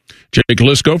effectively. Jake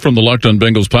Liscow from the Locked On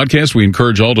Bengals podcast. We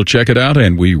encourage all to check it out,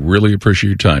 and we really appreciate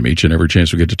your time each and every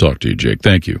chance we get to talk to you, Jake.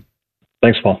 Thank you.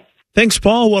 Thanks, Paul. Thanks,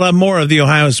 Paul. We'll have more of the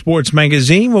Ohio Sports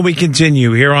Magazine when we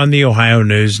continue here on the Ohio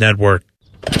News Network.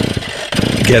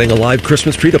 Getting a live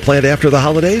Christmas tree to plant after the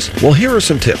holidays? Well, here are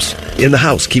some tips. In the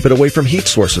house, keep it away from heat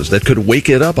sources that could wake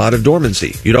it up out of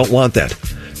dormancy. You don't want that.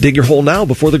 Dig your hole now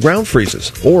before the ground freezes.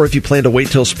 Or if you plan to wait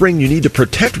till spring, you need to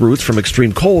protect roots from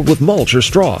extreme cold with mulch or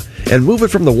straw. And move it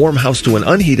from the warm house to an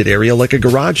unheated area like a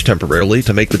garage temporarily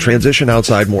to make the transition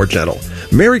outside more gentle.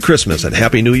 Merry Christmas and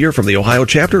Happy New Year from the Ohio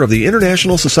chapter of the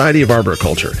International Society of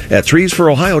Arboriculture at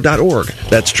treesforohio.org.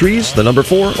 That's trees, the number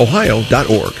 4,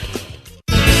 ohio.org.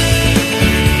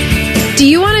 Do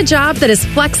you want a job that is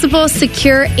flexible,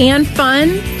 secure, and fun?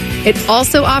 It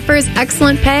also offers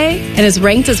excellent pay and is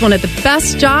ranked as one of the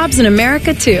best jobs in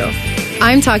America, too.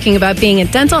 I'm talking about being a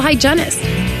dental hygienist.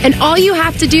 And all you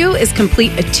have to do is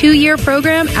complete a 2-year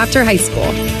program after high school.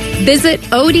 Visit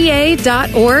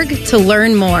ODA.org to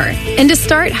learn more and to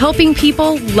start helping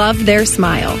people love their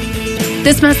smile.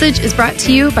 This message is brought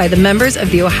to you by the members of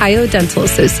the Ohio Dental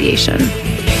Association.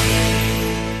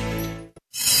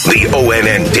 The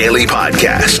ONN Daily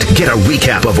Podcast. Get a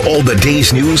recap of all the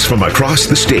day's news from across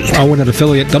the state. ONN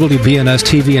affiliate WBNS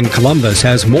TV in Columbus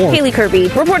has more. Haley Kirby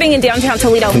reporting in downtown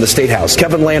Toledo. From the State House,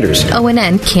 Kevin Landers.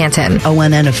 ONN Canton.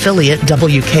 ONN affiliate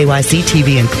WKYC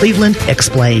TV in Cleveland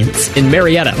explains. In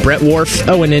Marietta, Brett Wharf,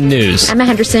 ONN News. Emma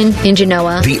Henderson in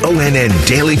Genoa. The ONN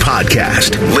Daily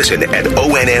Podcast. Listen at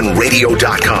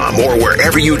ONNradio.com or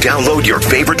wherever you download your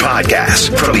favorite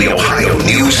podcasts from the Ohio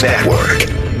News Network.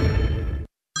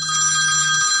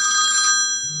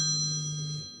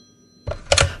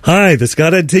 Hi, the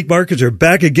Scott Antique Markets are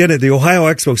back again at the Ohio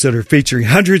Expo Center, featuring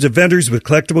hundreds of vendors with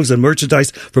collectibles and merchandise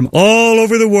from all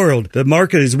over the world. The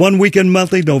market is one weekend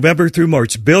monthly, November through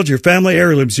March. Build your family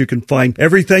heirlooms. You can find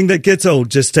everything that gets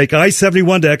old. Just take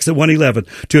I-71 to exit 111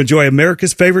 to enjoy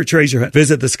America's favorite treasure hunt.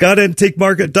 Visit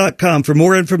thescottantiquemarket.com for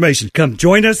more information. Come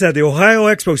join us at the Ohio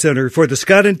Expo Center for the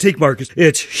Scott Antique Markets.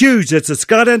 It's huge. It's the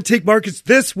Scott Antique Markets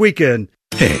this weekend.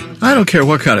 Hey, I don't care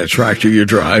what kind of tractor you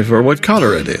drive or what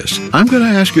color it is. I'm going to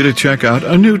ask you to check out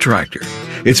a new tractor.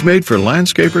 It's made for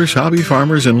landscapers, hobby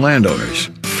farmers, and landowners.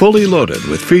 Fully loaded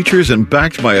with features and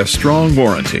backed by a strong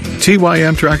warranty.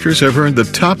 TYM tractors have earned the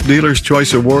Top Dealer's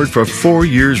Choice Award for 4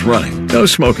 years running. No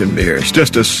smoke and mirrors,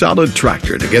 just a solid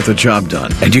tractor to get the job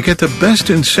done. And you get the best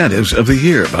incentives of the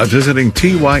year by visiting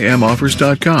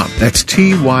TYMoffers.com. That's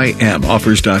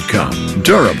TYMoffers.com.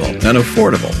 Durable and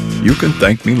affordable. You can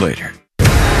thank me later.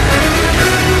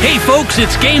 Hey, folks,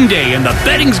 it's game day, and the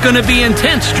betting's going to be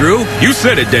intense, Drew. You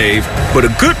said it, Dave, but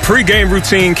a good pregame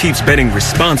routine keeps betting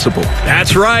responsible.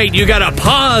 That's right. You got to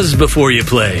pause before you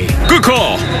play. Good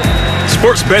call.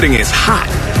 Sports betting is hot,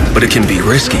 but it can be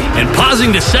risky. And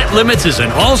pausing to set limits is an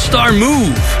all-star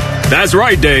move. That's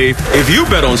right, Dave. If you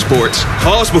bet on sports,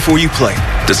 pause before you play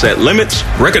to set limits,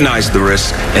 recognize the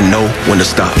risk, and know when to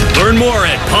stop. Learn more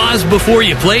at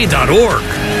pausebeforeyouplay.org.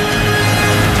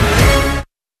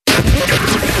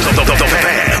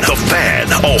 The Fan,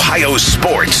 Ohio's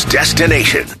sports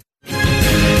destination.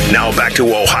 Now back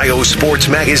to Ohio Sports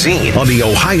Magazine on the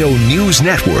Ohio News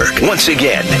Network. Once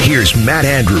again, here's Matt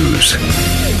Andrews.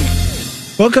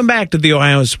 Welcome back to the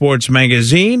Ohio Sports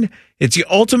Magazine. It's the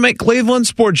ultimate Cleveland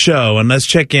sports show, and let's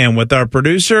check in with our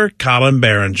producer, Colin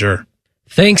Behringer.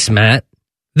 Thanks, Matt.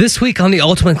 This week on the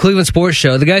Ultimate Cleveland Sports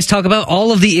Show, the guys talk about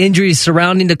all of the injuries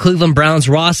surrounding the Cleveland Browns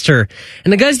roster,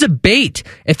 and the guys debate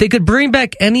if they could bring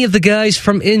back any of the guys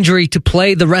from injury to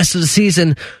play the rest of the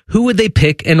season, who would they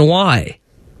pick and why?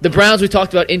 The Browns, we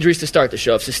talked about injuries to start the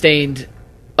show, have sustained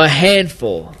a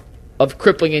handful of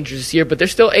crippling injuries this year, but they're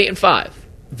still 8-5.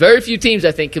 Very few teams,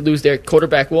 I think, could lose their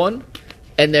quarterback one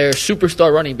and their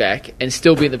superstar running back and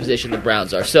still be in the position the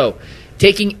Browns are. So,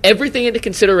 taking everything into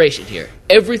consideration here,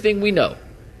 everything we know,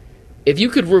 if you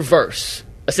could reverse,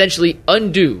 essentially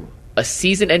undo a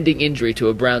season-ending injury to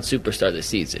a Brown superstar this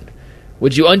season,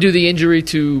 would you undo the injury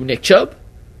to Nick Chubb,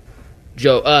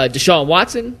 Deshaun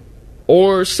Watson,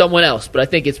 or someone else? But I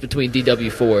think it's between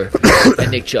DW4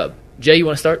 and Nick Chubb. Jay, you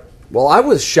want to start? Well, I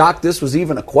was shocked this was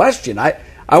even a question. I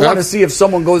want to see if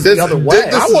someone goes the other way.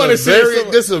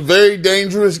 This is a very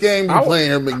dangerous game you're playing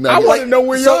here, McNuggets. I want to know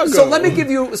where y'all go. So let me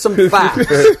give you some facts.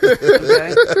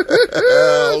 Okay?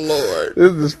 Oh, Lord.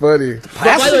 This is funny.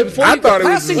 By the way, before Jay,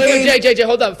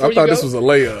 hold on. I thought this was a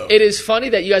layup. It is funny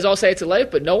that you guys all say it's a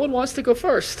layup, but no one wants to go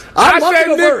first. I love to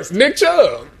go first. Nick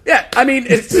Chubb. Yeah, I mean,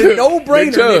 it's a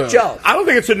no-brainer, Nick Chubb. I don't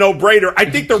think it's a no-brainer. I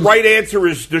think the right answer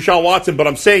is Deshaun Watson, but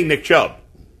I'm saying Nick Chubb.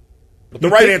 But the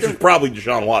right answer is probably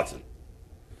Deshaun Watson.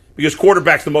 Because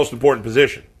quarterback's the most important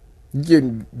position. You're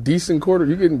getting decent you're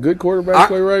getting good quarterback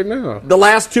play right now. The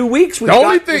last 2 weeks, we've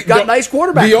got nice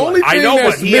quarterback play. The only thing I know,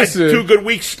 that's but he missing, had 2 good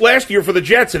weeks last year for the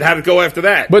Jets and had to go after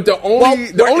that. But the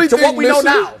only thing what we know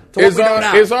now. to what we know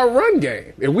now. Is our run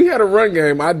game. If we had a run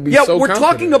game, I'd be so confident. We're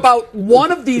talking about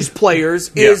one of these players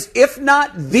is, if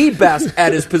not the best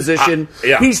at his position,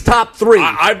 he's top 3.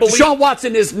 I believe Deshaun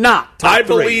Watson is not top 3. I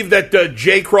believe that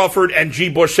Jay Crawford and G.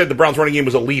 Bush said the Browns running game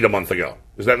was elite a month ago.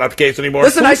 Is that not the case anymore?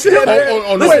 Listen, I still...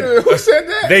 Who said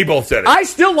that? They both said it. I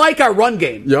still like our run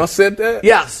game. Y'all said that?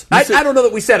 Yes. I don't know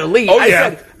that we said elite.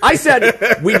 I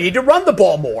said we need to run the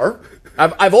ball more.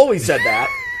 I've always said that.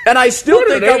 And I still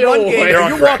think our run game,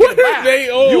 you're walking it back.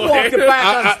 You walked it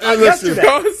back on yesterday.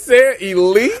 Y'all said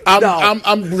elite?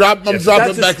 I'm dropping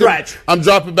back. I'm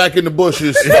dropping back in the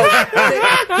bushes.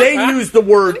 They used the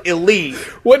word elite.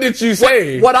 What did you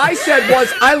say? What I said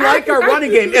was, I like our running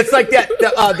game. It's like that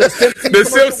the Simpsons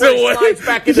slides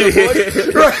back into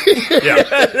the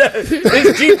bush.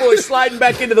 His G Bush sliding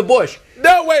back into the bush.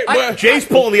 No, wait, but Jay's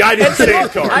pulling the I didn't say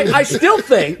it card. I still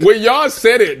think when y'all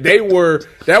said it,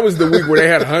 that was the week where they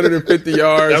had 150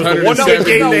 yards. That was the 1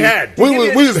 game they had.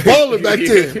 We was balling back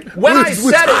then. When I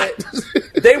said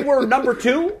it, they were number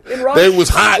 2 in rush. They was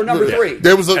hot. Or number 3.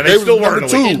 They was number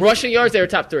 2 in rushing yards. They were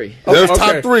top 3. They was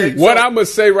top 3. What I'm gonna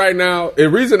say right now, the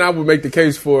reason I would make the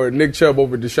case for Nick Chubb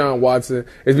over Deshaun Watson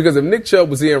is because if Nick Chubb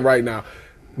was in right now,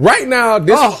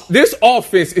 this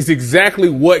offense is exactly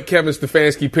what Kevin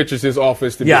Stefanski pictures his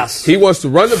offense to be. Yes. He wants to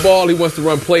run the ball. He wants to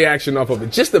run play action off of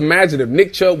it. Just imagine if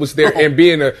Nick Chubb was there and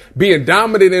being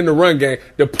dominant in the run game,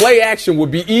 the play action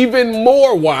would be even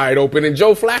more wide open, and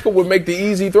Joe Flacco would make the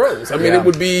easy throws. I mean, it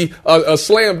would be a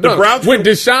slam dunk. With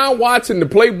Deshaun Watson, the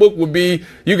playbook would be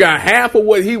you got half of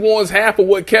what he wants, half of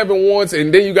what Kevin wants,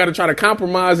 and then you got to try to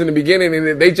compromise in the beginning,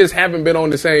 and they just haven't been on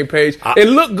the same page. It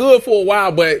looked good for a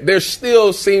while, but there's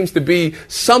still seems to be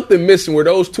something missing where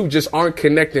those two just aren't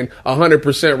connecting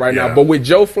 100% right now. But with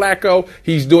Joe Flacco,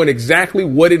 he's doing exactly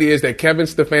what it is that Kevin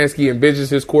Stefanski envisions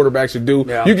his quarterback should do.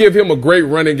 You give him a great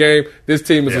running game, this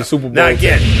team is a Super Bowl. Now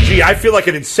again, I feel like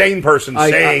an insane person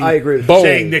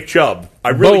saying Nick Chubb. I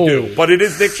really do. But it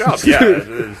is Nick Chubb.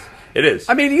 Yeah, it is.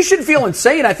 I mean, you shouldn't feel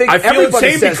insane. I think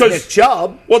everybody says Nick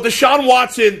Chubb. Well, Deshaun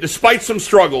Watson, despite some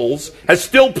struggles, has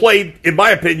still played, in my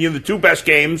opinion, the 2 best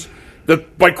games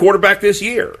by quarterback this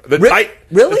year. The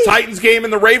Titans game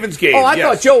and the Ravens game. Oh, I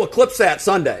thought Joe eclipsed that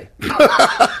Sunday. He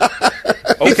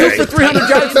threw for 300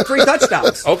 yards and 3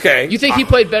 touchdowns. Okay. You think he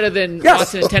played better than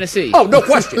Watson in Tennessee? Oh, no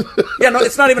question. Yeah, no,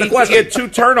 it's not even a question. He had 2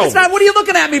 turnovers. What are you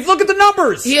looking at me? Look at the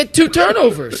numbers. He had 2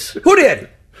 turnovers. Who did?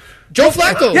 Joe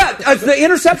Flacco. Yeah, the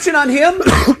interception on him?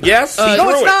 Yes. No,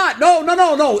 it's not.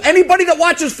 No. Anybody that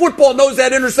watches football knows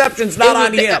that interception's not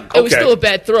on him. It was still a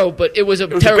bad throw, but it was a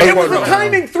terrible throw. It was a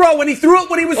timing throw, and he threw it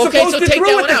when he was supposed to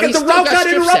throw it because the route got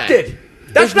interrupted.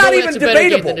 That's not even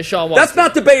debatable. That's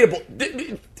not debatable.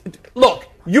 Look,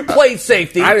 you played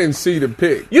safety. I didn't see the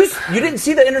pick. You didn't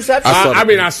see the interception?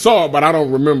 I saw it, but I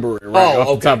don't remember it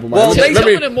off the top of my head.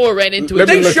 Someone more ran into it.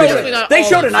 They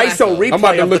showed an ISO replay I'm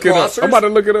about to of look the it up. crossers. I'm about to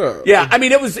look it up. Yeah, I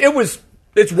mean,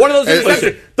 it's one of those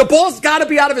interceptions. The ball's got to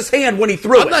be out of his hand when he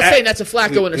threw it. I'm not saying that's a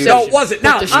Flacco interception. No, it wasn't.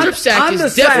 Now, the strip sack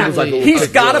is definitely. He's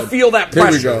got to feel that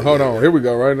pressure. Here we go. Hold on. Here we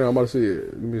go. Right now, I'm about to see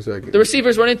it. Give me a second. The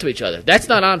receivers run into each other. That's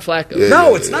not on Flacco.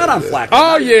 No, it's not on Flacco.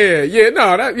 Oh yeah. You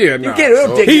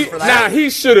can't dig him for that. He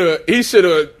should have. It wasn't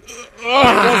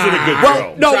a good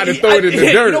throw. No, tried to throw it in the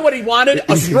dirt. You know what he wanted?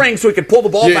 A string so he could pull the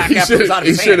ball back after it was out of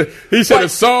his hand. He should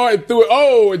have saw it, threw it.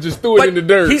 Oh, and just threw it in the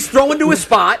dirt. He's throwing to his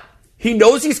spot. He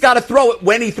knows he's got to throw it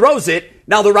when he throws it.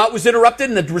 Now the route was interrupted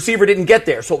and the receiver didn't get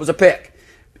there, so it was a pick.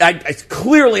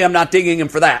 Clearly, I'm not digging him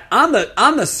for that. On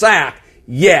the sack,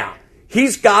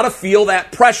 he's got to feel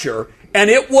that pressure,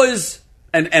 and it was,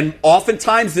 and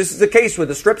oftentimes this is the case with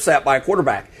a strip sack by a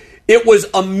quarterback. It was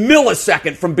a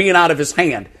millisecond from being out of his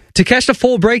hand. To catch the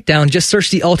full breakdown, just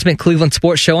search the Ultimate Cleveland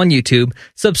Sports Show on YouTube,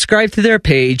 subscribe to their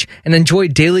page, and enjoy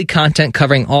daily content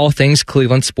covering all things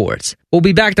Cleveland sports. We'll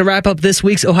be back to wrap up this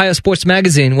week's Ohio Sports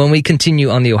Magazine when we continue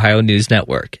on the Ohio News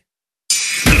Network.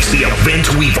 It's the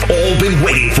event we've all been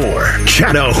waiting for.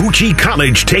 Chattahoochee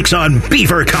College takes on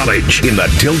Beaver College in the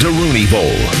Dildaruni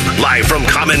Bowl. Live from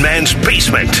Common Man's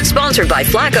basement. Sponsored by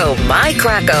Flacco, My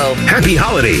Cracko. Happy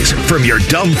holidays from your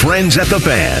dumb friends at the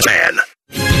fan.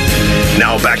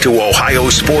 Now back to Ohio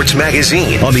Sports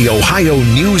Magazine on the Ohio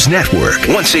News Network.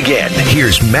 Once again,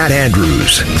 here's Matt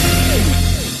Andrews.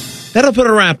 That'll put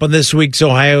a wrap on this week's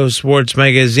Ohio Sports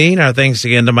Magazine. Our thanks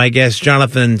again to my guest,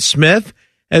 Jonathan Smith,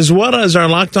 as well as our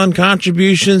Locked On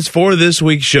contributions for this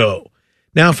week's show.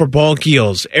 Now for Paul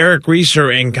Keels, Eric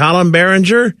Reeser, and Colin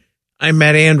Behringer, I'm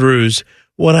Matt Andrews.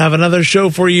 We'll have another show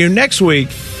for you next week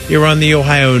here on the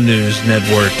Ohio News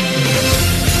Network.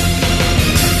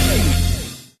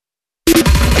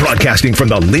 Broadcasting from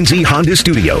the Lindsay Honda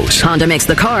Studios. Honda makes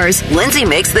the cars. Lindsay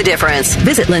makes the difference.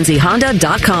 Visit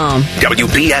lindsayhonda.com.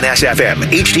 WBNS FM, HD.